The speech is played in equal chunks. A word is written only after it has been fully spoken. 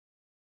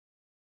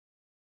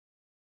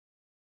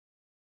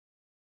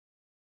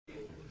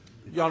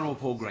The Honourable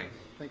Paul Green.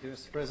 Thank you,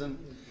 Mr. President.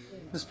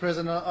 Mr.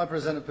 President, I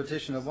present a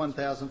petition of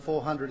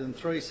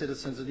 1,403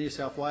 citizens of New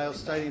South Wales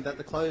stating that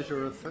the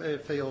closure of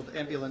Fairfield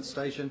Ambulance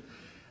Station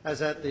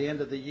as at the end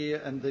of the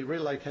year and the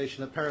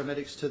relocation of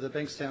paramedics to the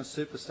Bankstown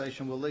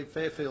Superstation will leave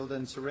Fairfield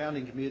and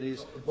surrounding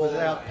communities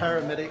without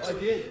paramedics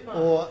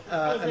or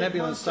an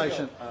ambulance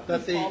station.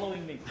 That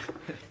the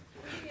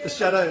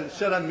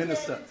shadow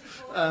minister,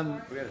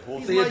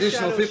 the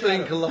additional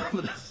 15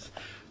 kilometres.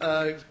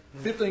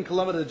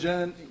 15-kilometre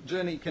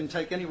journey can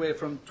take anywhere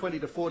from 20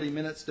 to 40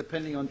 minutes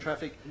depending on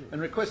traffic,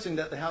 and requesting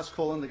that the House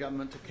call on the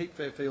government to keep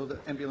Fairfield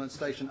Ambulance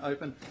Station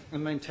open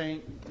and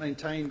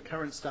maintain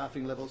current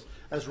staffing levels,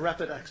 as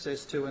rapid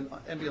access to an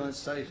ambulance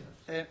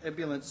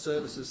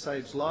services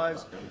saves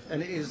lives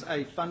and is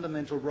a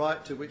fundamental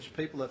right to which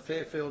people of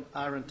Fairfield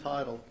are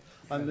entitled.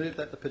 I move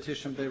that the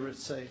petition be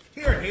received.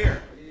 Hear,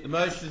 hear. The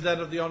motion is that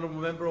of the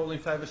honourable member. All in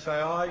favour say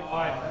aye.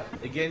 Aye.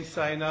 Against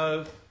say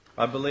no.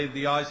 I believe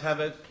the ayes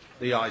have it.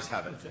 The ayes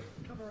have it.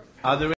 Are there